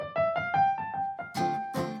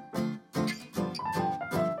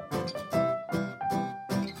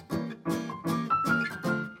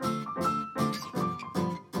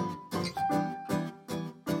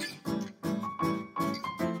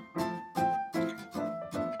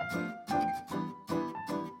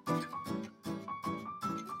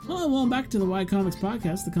Hello, welcome back to the Why Comics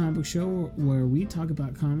Podcast, the comic book show where we talk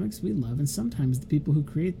about comics we love and sometimes the people who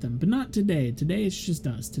create them. But not today. Today it's just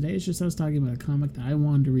us. Today it's just us talking about a comic that I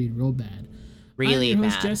wanted to read real bad. Really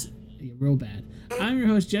bad. Real bad. I'm your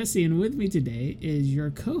host, Jesse, and with me today is your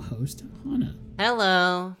co-host, Hannah.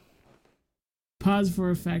 Hello. Pause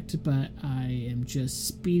for effect, but I am just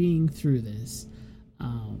speeding through this.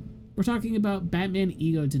 We're talking about Batman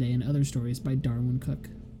Ego today and other stories by Darwyn Cooke.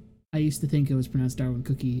 I used to think it was pronounced Darwin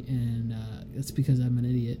Cookie, and that's because I'm an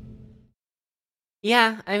idiot.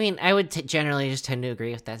 Yeah, I mean, I would generally just tend to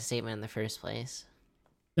agree with that statement in the first place.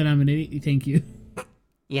 That I'm an idiot? Thank you.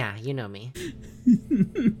 Yeah, you know me.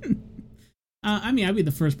 I mean, I'd be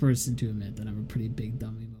the first person to admit that I'm a pretty big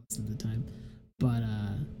dummy most of the time. But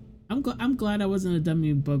I'm glad I wasn't a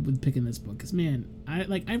dummy with picking this book. Because, man,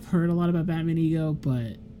 I've heard a lot about Batman Ego,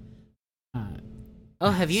 but... Oh,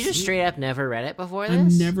 have you just straight up never read it before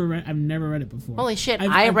this? I've never read it before. Holy shit,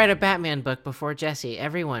 I read a Batman book before Jesse.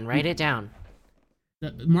 Everyone, write it down.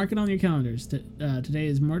 Mark it on your calendars. Today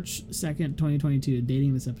is March 2nd, 2022,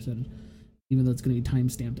 dating this episode, even though it's going to be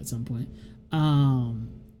time-stamped at some point.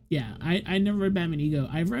 Yeah, I never read Batman Ego.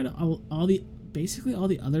 I've read basically all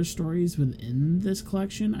the other stories within this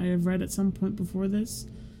collection I have read at some point before this,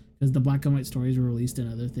 because the black and white stories were released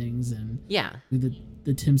in other things, and yeah,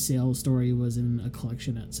 the Tim Sale story was in a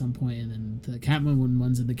collection at some point, and then the Catwoman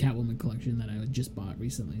one's in the Catwoman collection that I just bought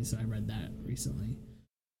recently, so I read that recently.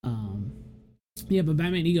 Yeah, but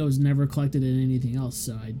Batman Ego was never collected in anything else,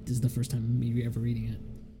 so this is the first time me ever reading it.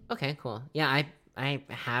 Okay, cool. Yeah, I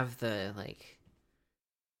have the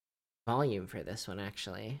volume for this one,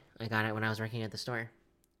 actually. I got it when I was working at the store.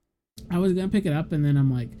 I was gonna pick it up, and then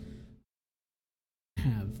I'm like,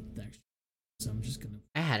 have the extra, so I'm just gonna...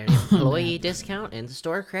 I had an employee discount and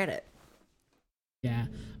store credit. Yeah,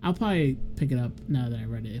 I'll probably pick it up now that I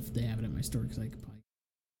read it if they have it at my store, because I could probably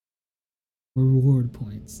reward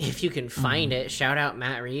points. If you can find it, shout out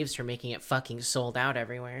Matt Reeves for making it fucking sold out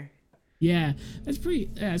everywhere. Yeah, that's pretty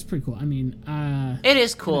cool. I mean, it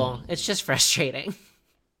is cool. It's just frustrating.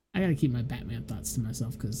 I gotta keep my Batman thoughts to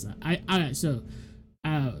myself, because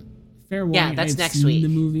fair warning. Yeah, that's I've next seen week. The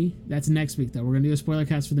movie. That's next week, though. We're gonna do a spoiler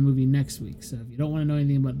cast for the movie next week. So if you don't want to know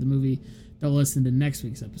anything about the movie, don't listen to next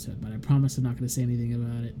week's episode. But I promise I'm not gonna say anything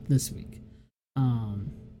about it this week.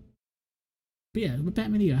 But yeah, with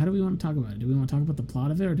Batman Ego, how do we want to talk about it? Do we want to talk about the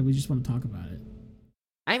plot of it, or do we just want to talk about it?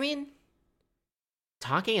 I mean,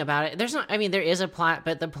 talking about it, there is a plot,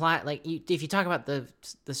 but the plot, if you talk about the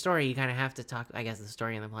story, you kind of have to talk. I guess the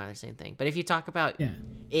story and the plot are the same thing. But if you talk about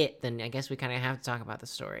it, then I guess we kind of have to talk about the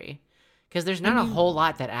story, because there's not a whole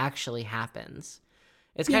lot that actually happens.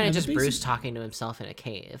 It's kind of just Bruce talking to himself in a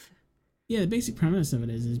cave. Yeah, the basic premise of it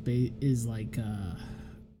is like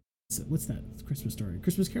what's that Christmas story?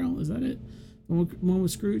 Christmas Carol? Is that it? The one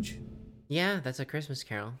with Scrooge? Yeah, that's a Christmas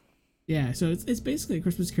Carol. Yeah, so it's basically a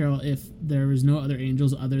Christmas Carol if there was no other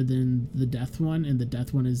angels other than the Death One, and the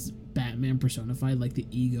Death One is Batman personified, like the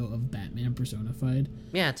ego of Batman personified.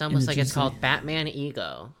 Yeah, it's almost like it's called Batman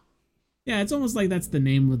Ego. Yeah, it's almost like that's the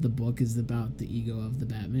name of the book, is about the ego of the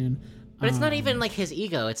Batman. But it's not even like his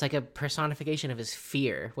ego. It's like a personification of his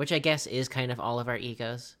fear, which I guess is kind of all of our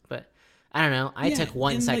egos. But I don't know. I took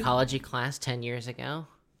one psychology class 10 years ago.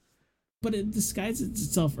 But it disguises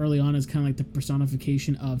itself early on as kind of like the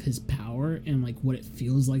personification of his power and like what it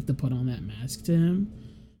feels like to put on that mask to him.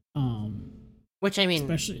 Which, I mean,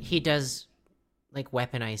 he does like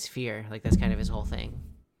weaponize fear. Like that's kind of his whole thing.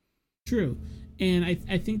 True. And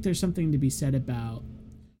I think there's something to be said about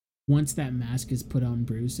once that mask is put on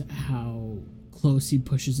Bruce, how close he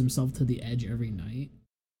pushes himself to the edge every night.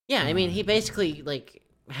 Yeah, I mean, he basically like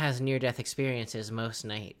has near-death experiences most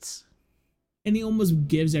nights. And he almost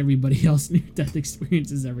gives everybody else near-death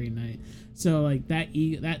experiences every night. So, like,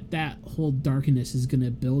 that whole darkness is going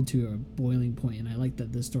to build to a boiling point. And I like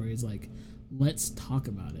that this story is like, let's talk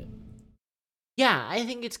about it. Yeah, I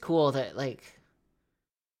think it's cool that, like,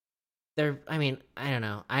 I mean, I don't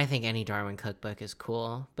know. I think any Darwyn Cooke book is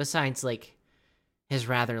cool. Besides, like, his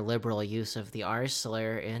rather liberal use of the R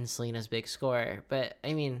slur in Selina's Big Score. But,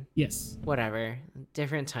 I mean, yes, whatever.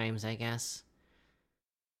 Different times, I guess.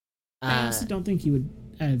 I also don't think he would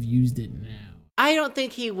have used it now. I don't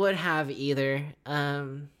think he would have either.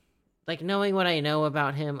 Like, knowing what I know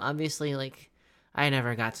about him, obviously, like, I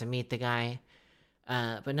never got to meet the guy.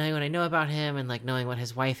 But knowing what I know about him and, like, knowing what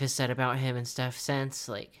his wife has said about him and stuff since,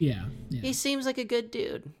 like... Yeah. He seems like a good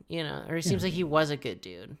dude, you know? Or he seems like he was a good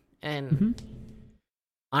dude. And...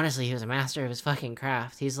 Honestly, he was a master of his fucking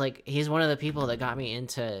craft. He's one of the people that got me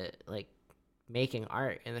into, like, making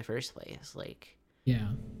art in the first place. Like... Yeah.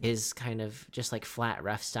 His kind of just like flat,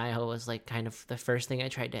 rough style was like kind of the first thing I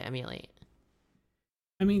tried to emulate.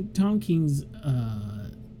 I mean, Tom King's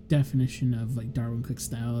definition of like Darwyn Cook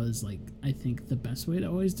style is like, I think, the best way to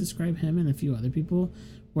always describe him and a few other people,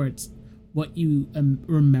 where it's what you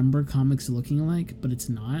remember comics looking like, but it's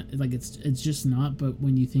not. Like it's just not. But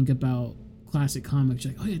when you think about classic comics,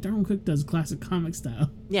 you're like, oh yeah, Darwyn Cook does classic comic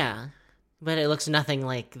style. Yeah, but it looks nothing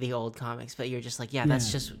like the old comics. But you're just like, yeah.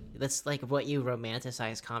 That's like what you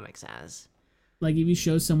romanticize comics as. Like if you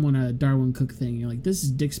show someone a Darwyn Cook thing, you're like, this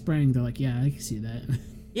is Dick Sprang. They're like, yeah, I can see that.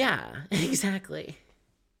 Yeah, exactly.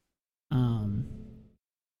 I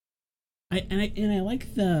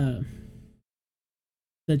like the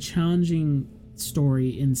challenging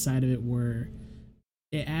story inside of it, where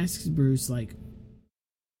it asks Bruce, like,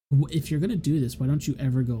 if you're gonna do this, why don't you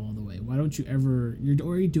ever go all the way? Why don't you ever? You're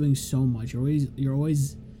already doing so much. You're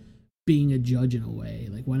always being a judge in a way.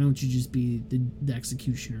 Like, why don't you just be the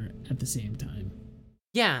executioner at the same time?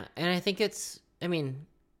 Yeah, and I think I mean,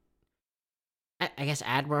 I guess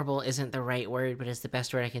admirable isn't the right word, but it's the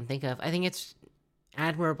best word I can think of. I think it's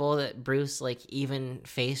admirable that Bruce, like, even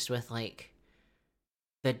faced with like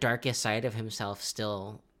the darkest side of himself,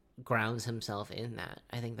 still grounds himself in that.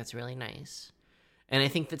 I think that's really nice. And I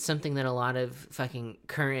think that's something that a lot of fucking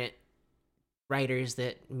current writers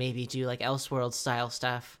that maybe do like Elseworld style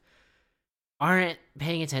stuff aren't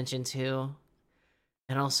paying attention to.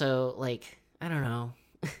 And also, like, I don't know.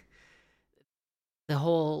 The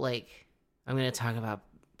whole, like, I'm going to talk about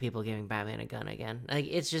people giving Batman a gun again. Like,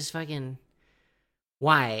 it's just fucking,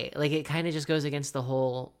 why? Like, it kind of just goes against the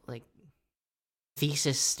whole, like,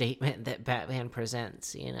 thesis statement that Batman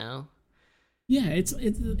presents, you know? Yeah, it's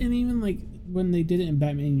and even like when they did it in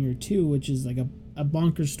Batman Year 2, which is like a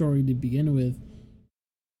bonkers story to begin with.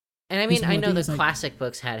 And I mean, I know the classic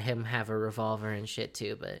books had him have a revolver and shit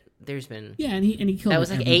too, but there's been and he killed. That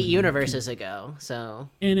was like 8 universes ago, so.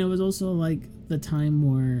 And it was also like the time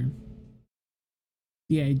where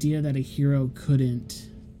the idea that a hero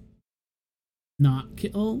couldn't not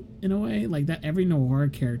kill, in a way, like that every noir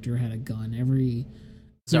character had a gun. Every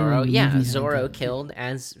Zorro killed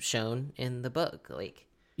as shown in the book, like.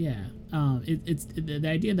 Yeah, it's the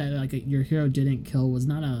idea that like your hero didn't kill was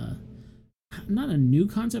not a new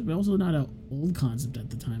concept, but also not an old concept at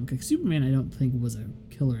the time. Because Superman, I don't think, was a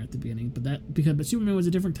killer at the beginning, but Superman was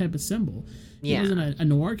a different type of symbol. He wasn't a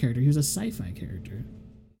noir character; he was a sci-fi character.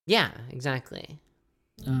 Yeah, exactly.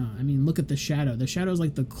 I mean, look at the Shadow. The Shadow is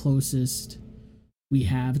like the closest we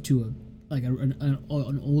have to an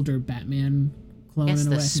older Batman clone. It's in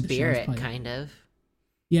a the way. Spirit, kind of.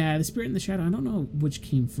 Yeah, the Spirit and the Shadow. I don't know which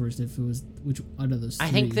came first. If it was which out of those three.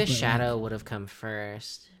 I think the Shadow would have come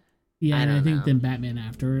first. Yeah, and I think then Batman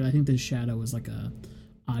after. I think the Shadow was like a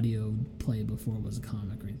audio play before it was a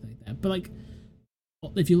comic or anything like that. But like,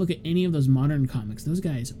 if you look at any of those modern comics, those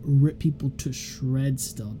guys rip people to shreds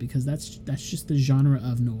still, because that's just the genre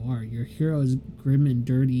of noir. Your hero is grim and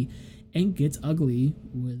dirty and gets ugly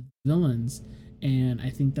with villains. And I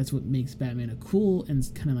think that's what makes Batman a cool and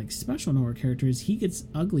kind of like special noir character, is he gets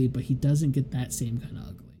ugly, but he doesn't get that same kind of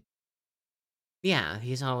ugly. Yeah,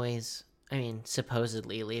 he's always, I mean,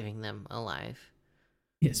 supposedly leaving them alive.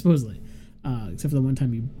 Yeah, supposedly. Except for the one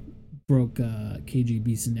time he broke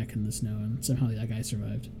KGB's neck in the snow, and somehow that guy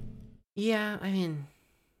survived. Yeah, I mean,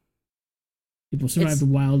 people survive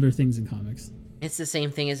wilder things in comics. It's the same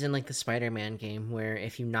thing as in like the Spider-Man game, where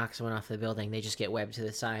if you knock someone off the building, they just get webbed to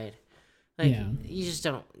the side. Like, you just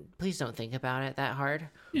please don't think about it that hard.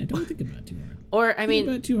 Yeah, don't think about it too hard. Or, I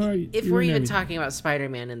mean, too hard, if we're even talking about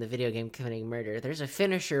Spider-Man in the video game committing murder, there's a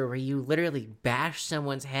finisher where you literally bash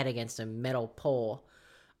someone's head against a metal pole.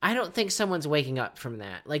 I don't think someone's waking up from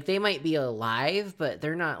that. Like, they might be alive, but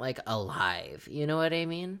they're not, like, alive. You know what I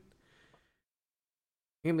mean?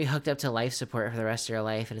 You're going to be hooked up to life support for the rest of your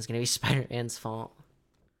life, and it's going to be Spider-Man's fault.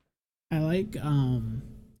 I like, in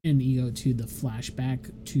Ego 2, the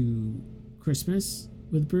flashback to Christmas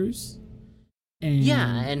with Bruce.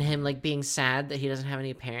 And him, like, being sad that he doesn't have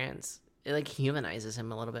any parents. It, like, humanizes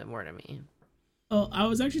him a little bit more to me. Oh, I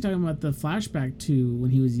was actually talking about the flashback to when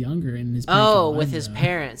he was younger and his parents. With his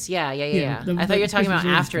parents. Yeah. I thought you were talking about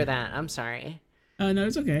after that. I'm sorry. No,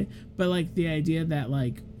 it's okay. But, like, the idea that,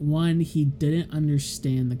 like, one, he didn't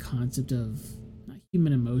understand the concept of, not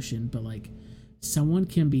human emotion, but, like, someone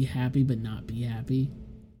can be happy but not be happy.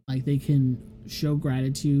 Like, they can show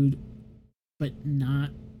gratitude but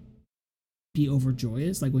not be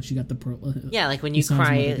overjoyous. Like, when she got the yeah, like when you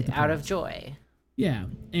cry out of joy. Yeah,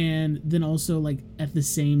 and then also, like, at the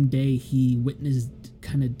same day, he witnessed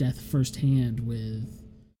kind of death firsthand with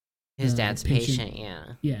his dad's patient.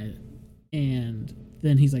 Yeah, and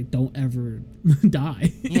then he's like, don't ever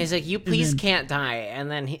die. Yeah, he's like, you please can't die. And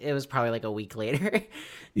then it was probably like a week later.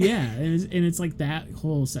 Yeah, and it's like that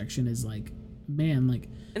whole section is like, man, like.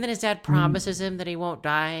 And then his dad promises him that he won't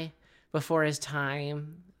die before his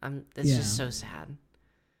time. It's just so sad.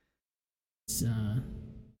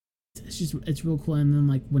 It's real cool. And then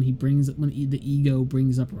like when the ego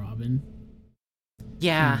brings up Robin.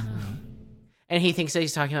 Yeah. And he thinks that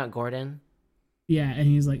he's talking about Gordon. Yeah, and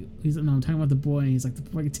he's no, I'm talking about the boy, and he's like, the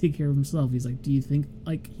boy can take care of himself. He's like, do you think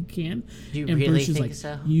like he can? Do you really Bruce is think like,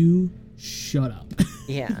 so? You shut up.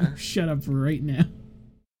 Yeah. Shut up right now.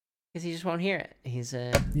 Because he just won't hear it. He's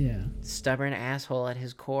a stubborn asshole at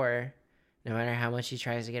his core, no matter how much he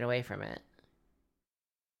tries to get away from it.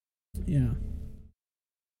 Yeah.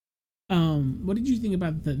 What did you think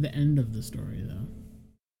about the end of the story, though?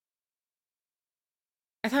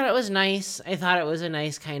 I thought it was nice. I thought it was a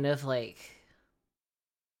nice kind of like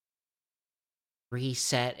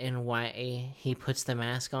reset in why he puts the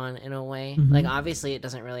mask on in a way. Mm-hmm. Like, obviously it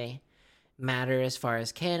doesn't really matter as far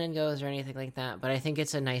as canon goes or anything like that, but I think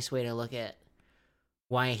it's a nice way to look at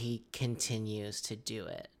why he continues to do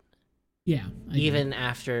it. Yeah. Even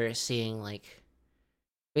after seeing like,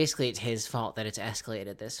 basically it's his fault that it's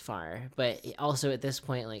escalated this far, but also at this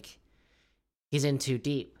point, like, he's in too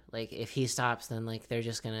deep. Like, if he stops, then like they're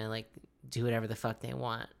just gonna like do whatever the fuck they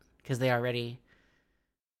want, because they already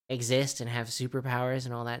exist and have superpowers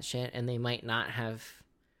and all that shit, and they might not have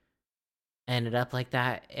ended up like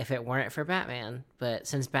that if it weren't for Batman. But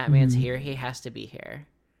since Batman's here, he has to be here.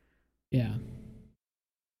 Yeah.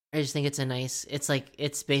 I just think it's a nice,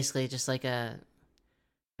 it's basically just like I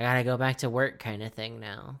gotta go back to work kind of thing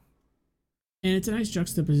now. And it's a nice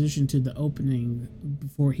juxtaposition to the opening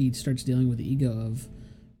before he starts dealing with the ego of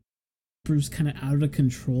Bruce kind of out of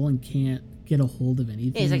control and can't get a hold of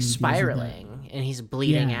anything. Yeah, he's like spiraling and he's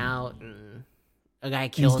bleeding out, and a guy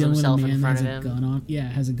kills himself in front of him.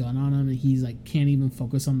 Has a gun on him, and he's like can't even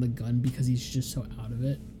focus on the gun because he's just so out of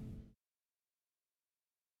it.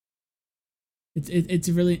 It's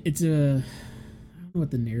a I don't know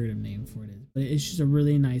what the narrative name for it is, but it's just a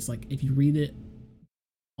really nice, like, if you read it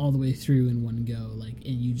all the way through in one go, like,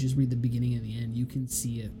 and you just read the beginning and the end, you can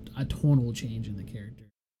see a tonal change in the character.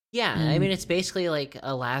 Yeah, I mean, it's basically like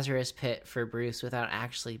a Lazarus pit for Bruce without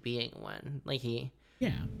actually being one. Like, he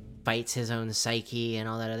fights his own psyche and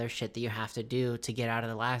all that other shit that you have to do to get out of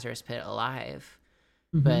the Lazarus pit alive.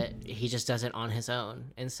 Mm-hmm. But he just does it on his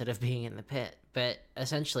own instead of being in the pit. But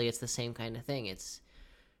essentially, it's the same kind of thing. It's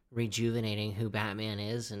rejuvenating who Batman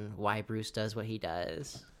is and why Bruce does what he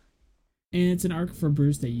does. And it's an arc for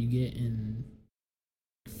Bruce that you get in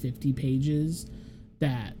 50 pages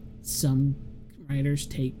that some writers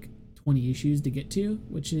take 20 issues to get to,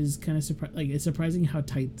 which is kind of it's surprising how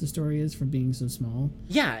tight the story is for being so small.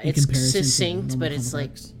 Yeah, it's succinct, but it's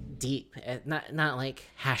like deep. Not like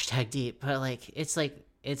hashtag deep, but like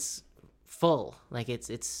it's full. Like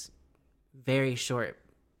it's very short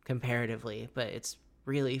comparatively, but it's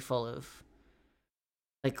really full of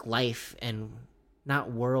like life and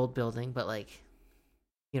not world building, but like,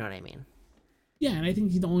 you know what I mean? Yeah, and I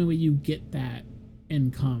think the only way you get that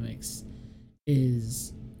in comics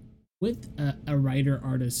is with a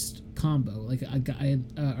writer-artist combo, like a guy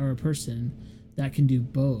or a person that can do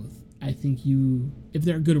both. I think if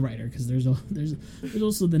they're a good writer, because there's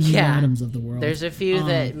also the Neil Adams of the world. There's a few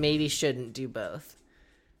that maybe shouldn't do both.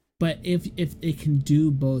 But if they can do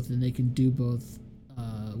both, and they can do both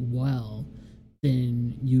well,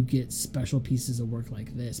 then you get special pieces of work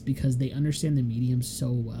like this, because they understand the medium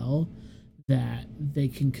so well that they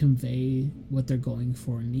can convey what they're going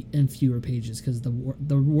for in fewer pages, because the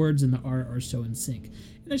words and the art are so in sync.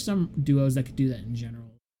 And there's some duos that could do that in general,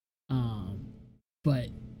 but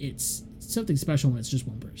it's something special when it's just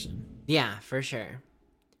one person. Yeah, for sure.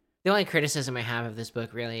 The only criticism I have of this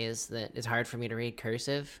book really is that it's hard for me to read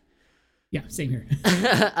cursive. Yeah, same here.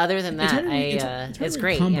 Other than that, it's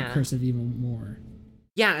great. Yeah, cursive even more.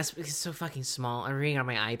 Yeah, it's so fucking small. I'm reading on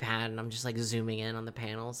my iPad and I'm just like zooming in on the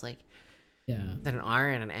panels, like. Yeah. Then an R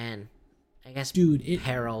and an N. I guess, dude,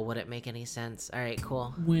 peril wouldn't make any sense. All right,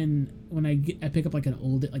 cool. When I pick up like a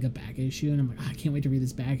back issue, and I'm like, I can't wait to read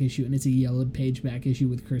this back issue, and it's a yellowed page back issue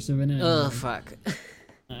with cursive in it. Oh, fuck.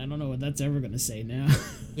 I don't know what that's ever gonna say now.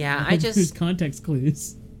 Yeah, there's context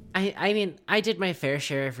clues. I mean, I did my fair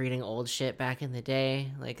share of reading old shit back in the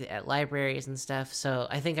day, like at libraries and stuff. So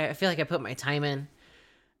I feel like I put my time in.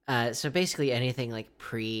 So basically anything like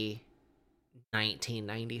pre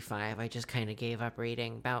 1995, I just kind of gave up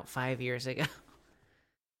reading about 5 years ago.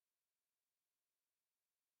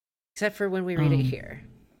 Except for when we read it here.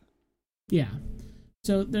 Yeah.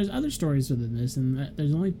 So there's other stories within this, and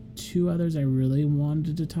there's only two others I really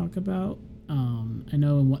wanted to talk about. I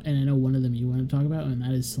know, and I know one of them you want to talk about, and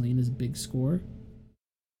that is Selena's Big Score.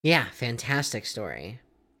 Yeah, fantastic story.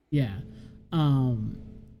 Yeah.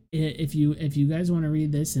 If you guys want to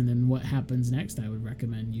read this and then what happens next, I would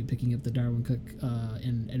recommend you picking up the Darwyn Cooke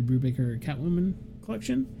and Ed Brubaker Catwoman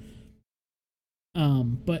collection.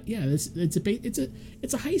 But yeah, it's a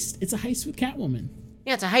heist. It's a heist with Catwoman.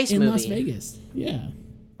 Yeah, it's a heist in movie. Las Vegas. Yeah.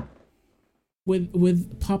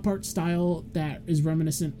 With pop art style that is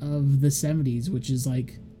reminiscent of the 70s, which is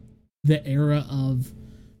like the era of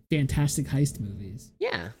fantastic heist movies.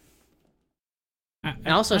 Yeah. And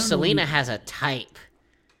also Selena has a type.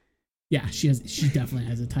 Yeah, she definitely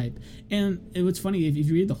has a type. And what's funny, if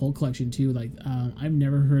you read the whole collection too, like I've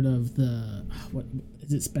never heard of what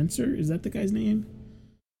is it, Spencer? Is that the guy's name?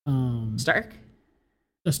 Stark?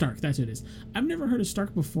 Stark, that's who it is. I've never heard of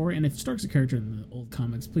Stark before, and if Stark's a character in the old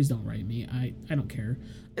comics, please don't write me. I don't care.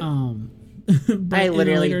 I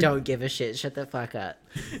literally don't give a shit. Shut the fuck up.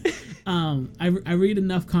 I read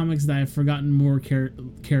enough comics that I've forgotten more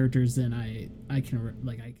characters than I can.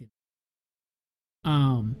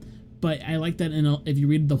 But I like that. If you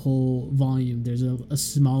read the whole volume, there's a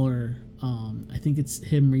smaller. I think it's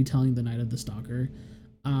him retelling the Night of the Stalker.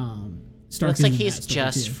 Stark looks like he's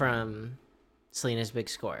just from Selena's Big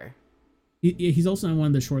Score. He's also in one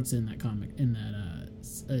of the shorts in that comic in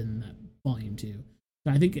that volume too.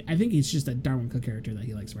 So I think he's just a Darwyn Cooke character that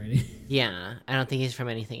he likes writing. Yeah, I don't think he's from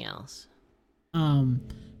anything else. But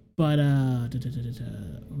what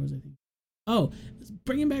was I thinking? Oh,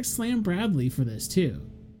 bringing back Slam Bradley for this too.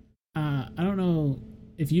 I don't know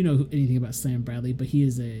if you know anything about Slam Bradley, but he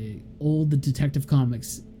is a old Detective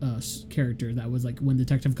Comics character that was like when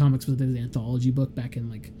Detective Comics was the anthology book back in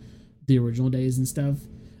like the original days and stuff.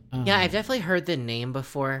 Yeah, I've definitely heard the name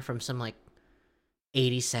before from some like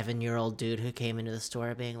 87-year-old dude who came into the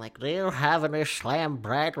store being like, "Do you have any Slam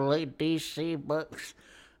Bradley DC books?"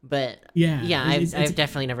 But yeah, I've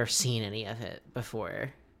definitely never seen any of it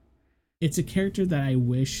before. It's a character that I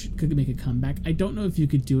wish could make a comeback. I don't know if you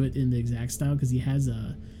could do it in the exact style because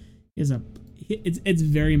it's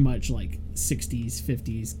very much like 60s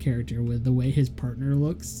 50s character with the way his partner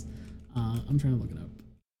looks. I'm trying to look it up.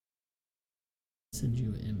 Send you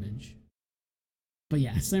an image. But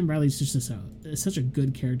yeah, Slam Bradley's just such a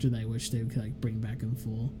good character that I wish they could like bring back in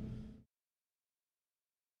full.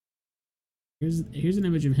 Here's an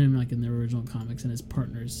image of him like in the original comics and his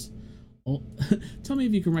partners. Oh, tell me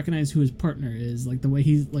if you can recognize who his partner is, like the way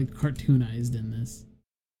he's like cartoonized in this.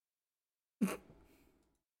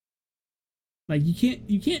 Like you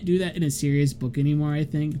can't do that in a serious book anymore, I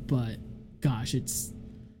think, but gosh, it's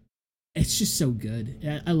just so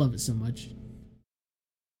good. I love it so much.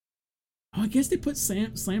 Oh, I guess they put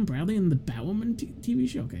Slam Bradley in the Batwoman TV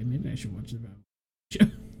show. Okay, maybe I should watch the Batwoman show.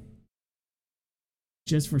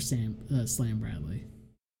 Just for Slam Bradley.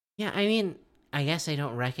 Yeah, I mean, I guess I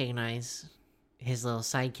don't recognize his little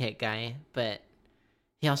sidekick guy, but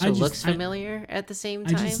he also looks familiar at the same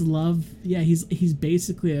time. I just love, he's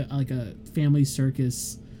basically like a family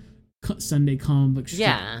circus Sunday comic book.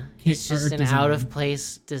 Yeah, he's just an out of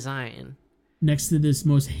place design next to this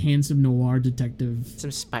most handsome noir detective.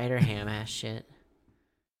 Some Spider-Ham ass shit.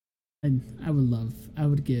 And I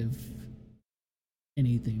would give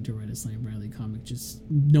anything to write a Slam Bradley comic. Just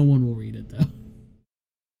no one will read it though.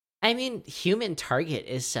 I mean, Human Target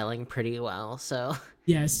is selling pretty well, so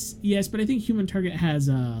yes, but I think Human Target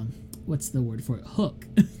has what's the word for it? Hook.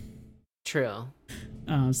 True.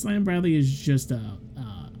 Slam Bradley is just a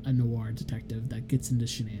noir detective that gets into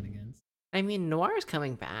shenanigans. I mean, noir is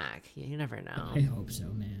coming back. You never know. I hope so,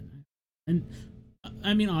 man. And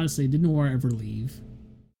I mean, honestly, did noir ever leave?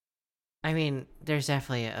 I mean, there's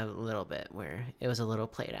definitely a little bit where it was a little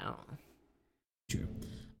played out. True.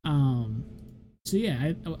 So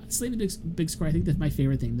yeah, Selena's Big Score. I think that's my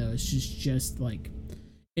favorite thing though. It's just like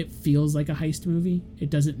it feels like a heist movie. It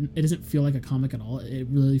doesn't feel like a comic at all. It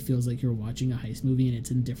really feels like you're watching a heist movie and it's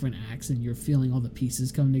in different acts and you're feeling all the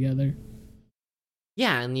pieces come together.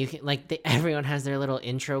 Yeah, and you can everyone has their little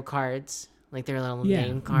intro cards, like their little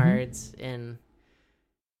name cards, and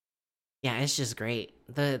yeah, it's just great.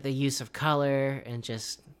 The use of color and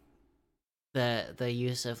just the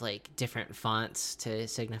use of like different fonts to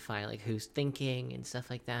signify like who's thinking and stuff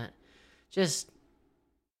like that. Just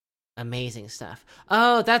amazing stuff.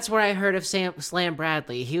 Oh, that's where I heard of Slam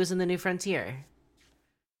Bradley. He was in The New Frontier.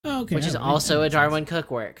 Oh, okay. Which is also a Darwyn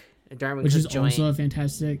Cooke work. Which is also a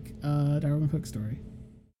fantastic Darwyn Cooke story.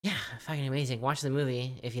 Yeah, fucking amazing. Watch the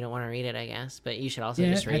movie if you don't want to read it, I guess. But you should also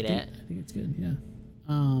just read it. I think it's good, yeah.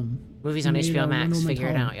 Movies on HBO Max. Figure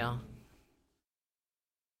it out, y'all.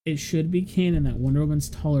 it should be canon that Wonder Woman's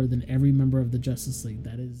taller than every member of the Justice League.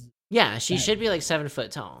 That is. Yeah, she should be like 7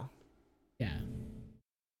 foot tall. Yeah.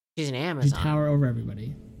 She's an Amazon. She'd tower over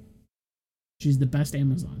everybody. She's the best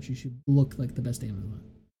Amazon. She should look like the best Amazon.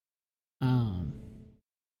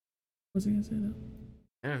 What was I gonna say though?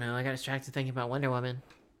 I don't know. I got distracted thinking about Wonder Woman.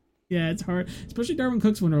 Yeah, it's hard, especially Darwin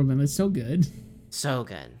Cook's Wonder Woman. It's so good. So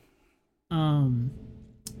good.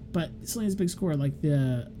 But Selena's big score, like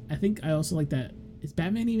I think I also like that. Is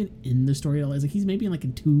Batman even in the story at all? Is like he's maybe in like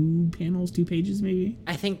in 2 pages, maybe.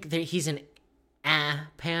 I think he's an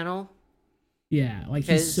panel. Yeah, like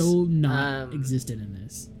he's so not existed in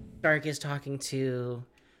this. Stark is talking to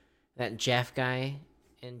that Jeff guy,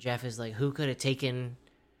 and Jeff is like, "Who could have taken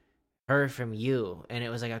her from you?" And it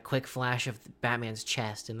was like a quick flash of Batman's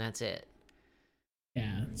chest, and that's it.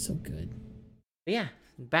 Yeah, it's so good. But yeah,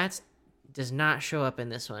 Bats does not show up in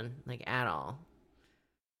this one, like, at all.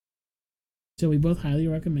 So we both highly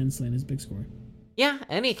recommend Selena's Big Score. Yeah,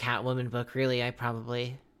 any Catwoman book, really, I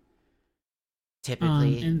probably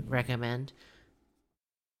typically recommend.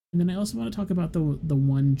 And then I also want to talk about the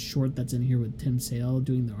one short that's in here with Tim Sale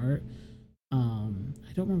doing the art. I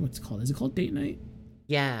don't remember what it's called. Is it called Date Night?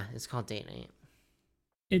 Yeah, it's called Date Night.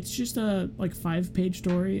 It's just a like 5-page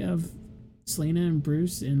story of Selena and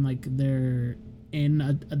Bruce, and like they're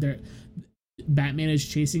Batman is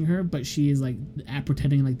chasing her, but she is like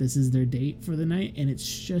pretending like this is their date for the night, and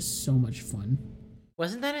it's just so much fun.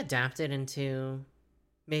 Wasn't that adapted into?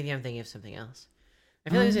 Maybe I'm thinking of something else. I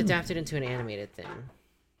feel like it was adapted into an animated thing.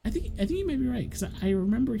 I think you may be right, because I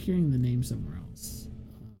remember hearing the name somewhere else.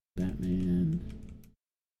 Batman.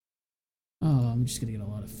 Oh, I'm just gonna get a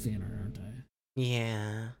lot of fan art, aren't I?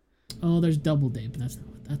 Yeah. Oh, there's Doubleday, but that's not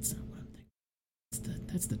what I'm thinking.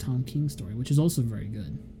 That's the Tom King story, which is also very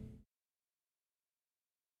good.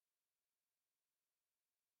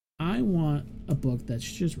 I want a book that's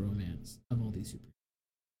just romance of all these superheroes.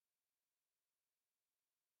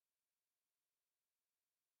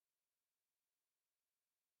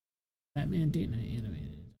 Batman Date Night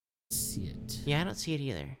animated. See it. Yeah, I don't see it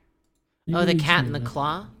either. Maybe The Cat and the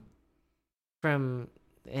Claw from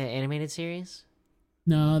animated series?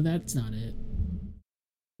 No, that's not it.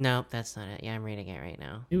 Nope, that's not it. Yeah, I'm reading it right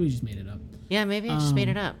now. Maybe we just made it up. Yeah, maybe I just made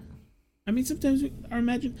it up. I mean, sometimes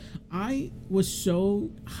I was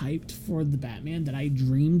so hyped for the Batman that I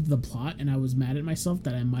dreamed the plot, and I was mad at myself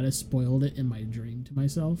that I might have spoiled it in my dream to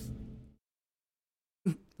myself.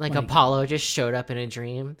 Like Apollo just showed up in a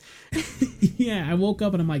dream. Yeah, I woke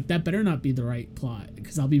up and I'm like, that better not be the right plot,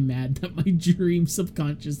 because I'll be mad that my dream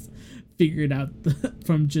subconscious figured out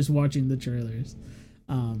from just watching the trailers.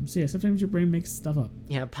 So yeah, sometimes your brain makes stuff up.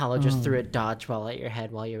 Yeah, Apollo just threw a dodgeball at your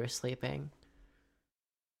head while you were sleeping.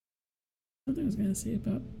 Something I was gonna say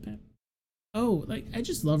about that. Oh, like I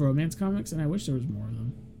just love romance comics, and I wish there was more of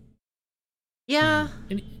them. Yeah,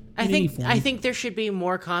 I think there should be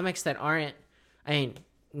more comics that aren't. I mean,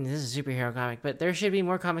 this is a superhero comic, but there should be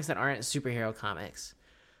more comics that aren't superhero comics.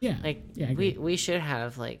 Yeah, like we should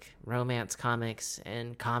have like romance comics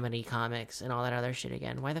and comedy comics and all that other shit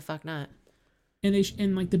again. Why the fuck not? And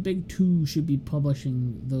and like the big two should be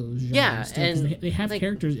publishing those genres. Yeah, too, and they have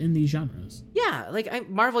characters in these genres. Yeah, like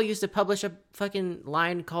Marvel used to publish a fucking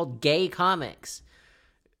line called Gay Comics,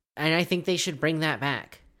 and I think they should bring that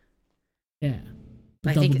back. Yeah,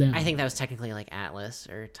 I think that was technically like Atlas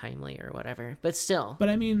or Timely or whatever, but still. But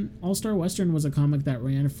I mean, All Star Western was a comic that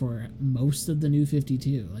ran for most of the New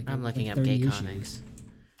 52. Like I'm looking up Gay Comics.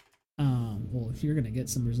 Well, if you're gonna get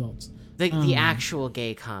some results, the actual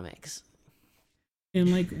gay comics. And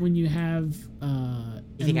like when you have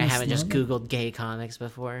you think I haven't just Googled gay comics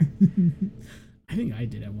before? I think I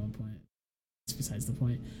did at one point. It's besides the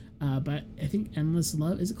point. But I think Endless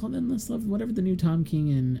Love, is it called Endless Love? Whatever the new Tom King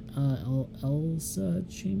and Elsa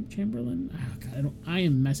Chamberlain. Oh god, I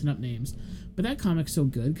am messing up names. But that comic's so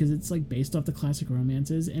good because it's like based off the classic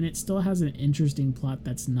romances, and it still has an interesting plot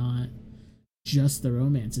that's not just the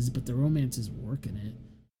romances, but the romances work in it.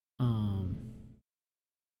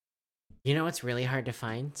 You know what's really hard to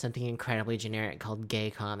find? Something incredibly generic called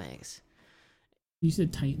gay comics. You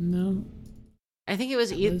said Titan though? I think it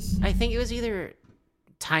was either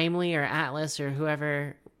Timely or Atlas or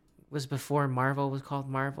whoever was before Marvel was called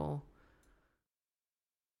Marvel.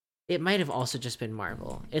 It might have also just been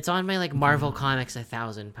Marvel. It's on my like Marvel Comics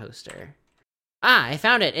 1000 poster. Ah, I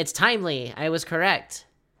found it. It's Timely. I was correct.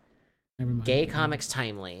 Never mind. Gay Comics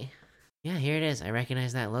Timely. Yeah, here it is. I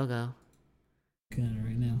recognize that logo. Got it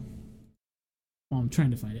right now. Well, I'm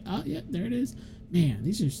trying to find it. Oh, yeah, there it is. Man,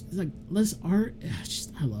 these are like less art.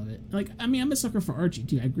 I love it. Like, I mean, I'm a sucker for Archie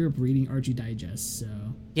too. I grew up reading Archie Digest, so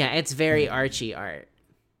yeah, it's very Archie art.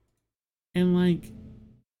 And like,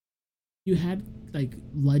 you had like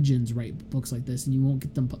legends write books like this, and you won't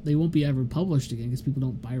get them. They won't be ever published again because people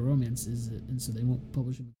don't buy romances, and so they won't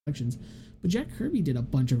publish them in collections. But Jack Kirby did a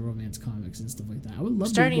bunch of romance comics and stuff like that. I would love.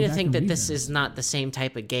 Starting to to think that this is not the same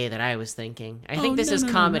type of gay that I was thinking. I think this is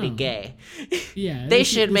comedy gay. Yeah, they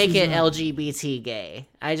should make it LGBT gay.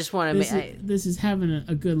 I just want to. This is having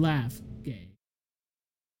a good laugh gay.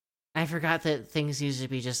 I forgot that things used to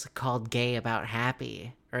be just called gay about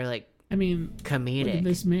happy or like. I mean, comedic. Look at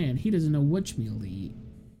this man. He doesn't know which meal to eat.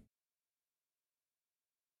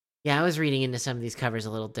 Yeah, I was reading into some of these covers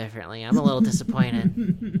a little differently. I'm a little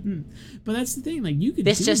disappointed. But that's the thing. Like, you could.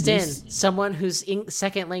 This just in: someone whose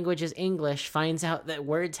second language is English finds out that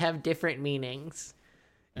words have different meanings,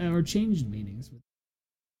 or changed meanings.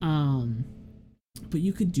 But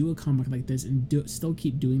you could do a comic like this and still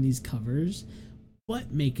keep doing these covers,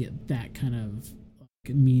 but make it that kind of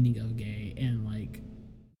like, meaning of gay and like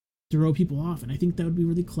throw people off. And I think that would be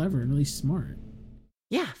really clever and really smart.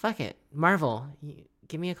 Yeah, fuck it, Marvel.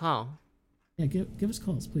 Give me a call. Yeah, give us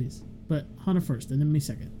calls, please. But Hana first, and then me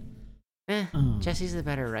second. Jesse's the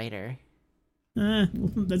better writer. Well,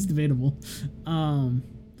 that's debatable.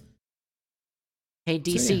 Hey,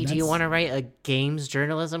 DC, do you want to write a games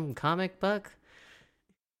journalism comic book?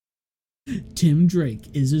 Tim Drake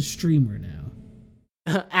is a streamer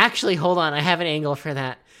now. Actually, hold on. I have an angle for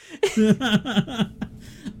that.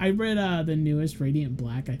 I read the newest Radiant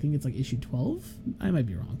Black. I think it's like issue 12. I might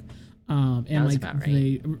be wrong. And like right.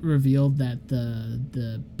 They revealed that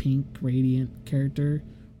the pink Radiant character,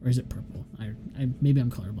 or is it purple? I maybe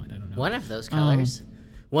I'm colorblind. I don't know. One of those colors.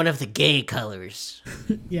 One of the gay colors.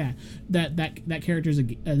 Yeah, that character is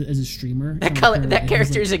a streamer. That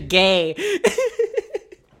character is like, a gay.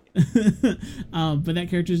 But that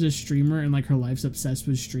character is a streamer, and like her life's obsessed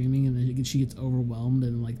with streaming, and then she gets overwhelmed,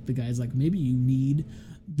 and like the guy's like, maybe you need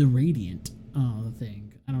the Radiant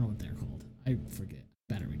thing. I don't know what they're called. I forget.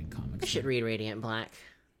 Bad at reading comics. I should read Radiant Black.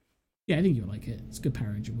 Yeah, I think you'll like it. It's a good Power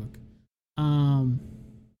Ranger book.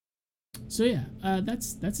 So yeah,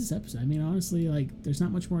 that's this episode. I mean, honestly, like, there's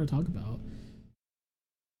not much more to talk about.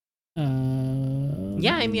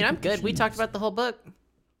 Yeah, I mean, I'm good. We talked about the whole book.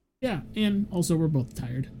 Yeah, and also we're both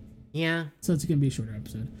tired. Yeah. So it's gonna be a shorter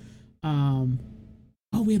episode. Oh,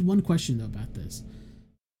 we had one question though about this.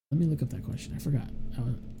 Let me look up that question. I forgot.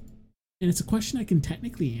 And it's a question I can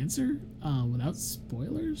technically answer without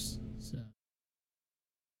spoilers. So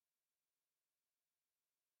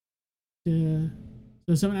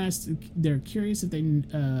someone asked, they're curious if they,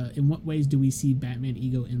 in what ways do we see Batman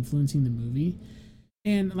ego influencing the movie?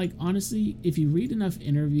 And like, honestly, if you read enough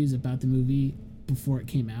interviews about the movie before it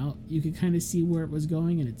came out, you could kind of see where it was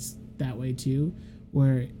going, and it's that way too,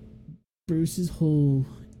 where Bruce's whole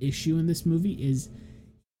issue in this movie is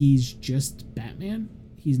he's just Batman.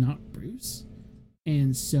 He's not Bruce.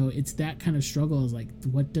 And so it's that kind of struggle is like,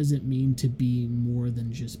 what does it mean to be more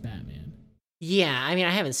than just Batman? Yeah, I mean,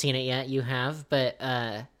 I haven't seen it yet. You have, but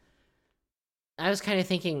I was kind of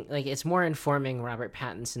thinking, like, it's more informing Robert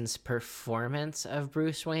Pattinson's performance of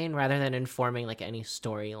Bruce Wayne rather than informing, like, any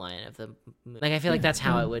storyline of the movie. Like, I feel like that's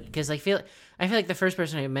how it would, because I feel like the first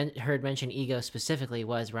person I heard mention ego specifically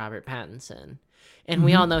was Robert Pattinson. And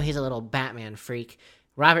we all know he's a little Batman freak.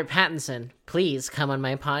 Robert Pattinson, please come on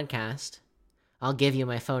my podcast. I'll give you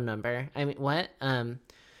my phone number. I mean, what?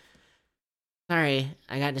 Sorry,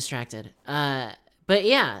 I got distracted. But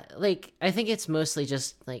yeah, like, I think it's mostly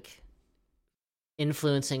just, like,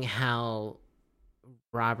 influencing how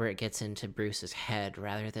Robert gets into Bruce's head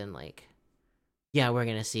rather than, like, yeah, we're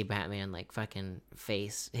gonna see Batman, like, fucking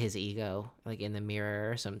face his ego, like, in the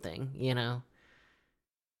mirror or something, you know?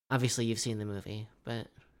 Obviously, you've seen the movie, but...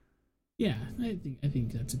 Yeah, I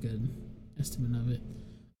think that's a good estimate of it.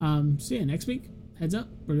 So yeah, next week, heads up,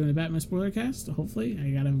 we're doing a Batman spoiler cast. Hopefully,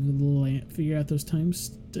 I gotta figure out those times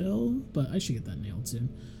still, but I should get that nailed soon.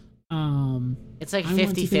 It's like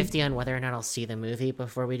 50-50 on whether or not I'll see the movie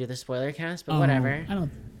before we do the spoiler cast, but whatever. I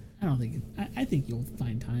don't think. I think you'll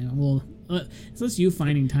find time. Well, it's less you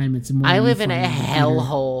finding time. It's more. I live in a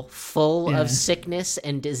hellhole full of sickness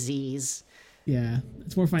and disease. Yeah,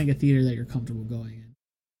 it's more finding a theater that you're comfortable going in.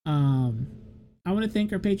 I want to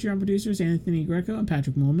thank our Patreon producers, Anthony Greco and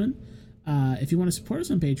Patrick Molman. If you want to support us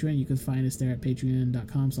on Patreon, you can find us there at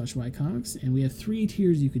patreon.com/ycomics, and we have 3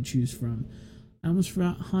 tiers you could choose from. I almost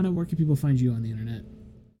forgot, Hana, where can people find you on the internet?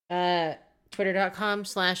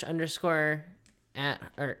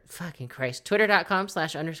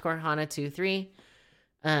 Twitter.com/Hana23.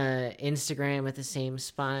 Instagram at the same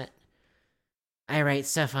spot. I write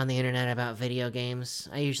stuff on the internet about video games.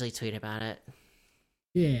 I usually tweet about it.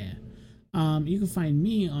 Yeah. You can find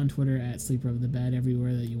me on Twitter at Sleeper of the Bed,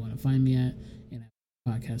 everywhere that you want to find me at. And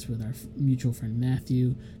podcast with our mutual friend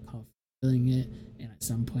Matthew called Feeling It, and at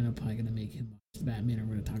some point I'm probably gonna make him watch the Batman, and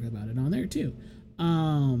we're gonna talk about it on there too.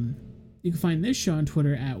 You can find this show on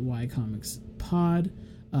Twitter at YComicsPod.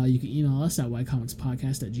 You can email us at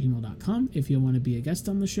ycomicspodcast@gmail.com if you want to be a guest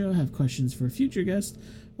on the show, have questions for a future guest,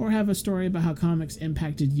 or have a story about how comics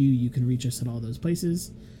impacted you. You can reach us at all those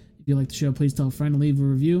places. If you like the show, please tell a friend and leave a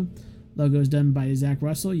review. Logo is done by Zach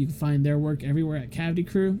Russell. You can find their work everywhere at Cavity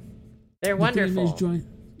Crew. They're wonderful.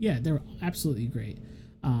 Yeah, they're absolutely great.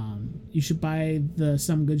 You should buy the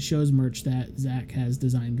Some Good Shows merch that Zach has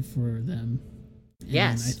designed for them. And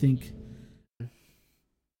yes. I think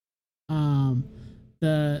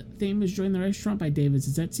the theme is Join the Restaurant by David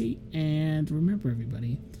Zazetzi. And remember,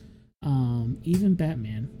 everybody, even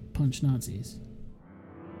Batman punched Nazis.